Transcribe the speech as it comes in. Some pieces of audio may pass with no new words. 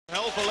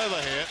for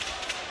leather here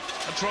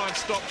and try and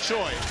stop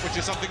Choi, which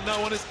is something no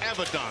one has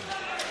ever done.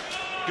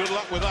 Good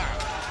luck with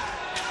that.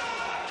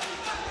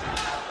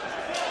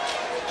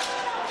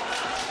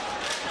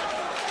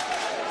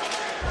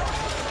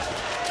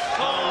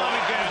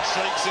 Again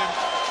shakes him.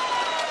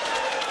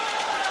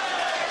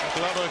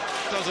 Glover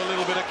does a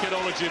little bit of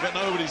kidology, but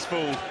nobody's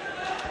fooled.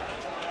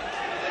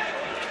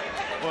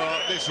 Well,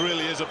 this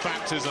really is a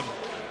baptism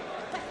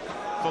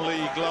for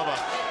Lee Glover.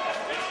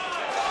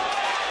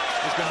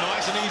 It's been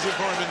nice and easy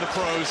for him in the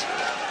pros.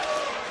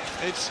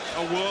 It's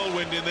a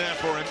whirlwind in there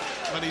for him,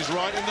 and he's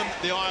right in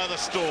the eye of the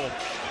storm.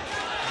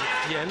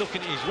 Yeah,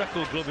 looking at his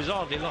record, Glover's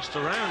hardly lost a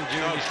round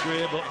during his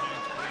career, but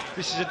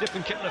this is a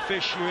different kettle of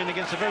fish. You're in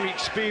against a very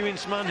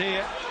experienced man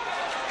here.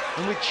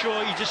 And with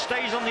Choi, he just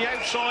stays on the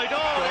outside. Oh,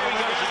 there he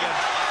goes again.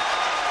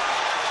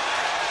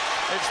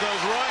 It's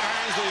those right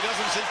hands that he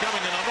doesn't see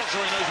coming, and I'm not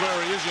sure he knows where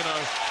he is, you know.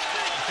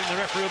 I think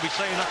the referee will be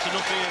saying that's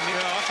enough here.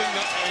 Yeah, I think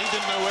that he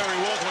didn't know where he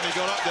was when he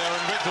got up there,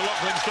 and Victor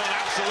Loughlin's done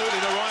absolutely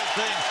the right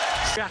thing.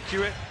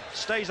 Accurate,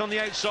 stays on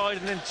the outside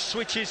and then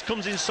switches,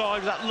 comes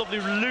inside with that lovely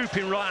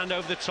looping right hand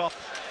over the top.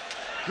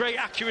 Great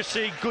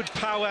accuracy, good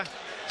power,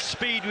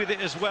 speed with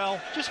it as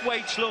well. Just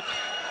waits, look,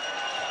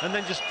 and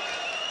then just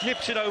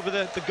nips it over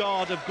the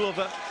guard of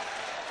Glover.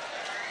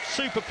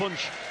 Super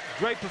punch,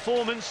 great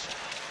performance.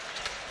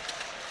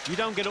 You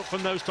don't get up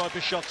from those type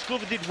of shots.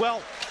 Glover did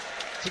well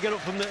to get up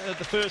from the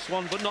first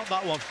one, but not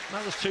that one.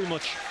 That was too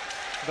much.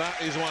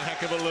 That is one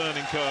heck of a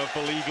learning curve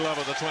for Lee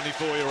Glover, the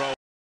 24-year-old.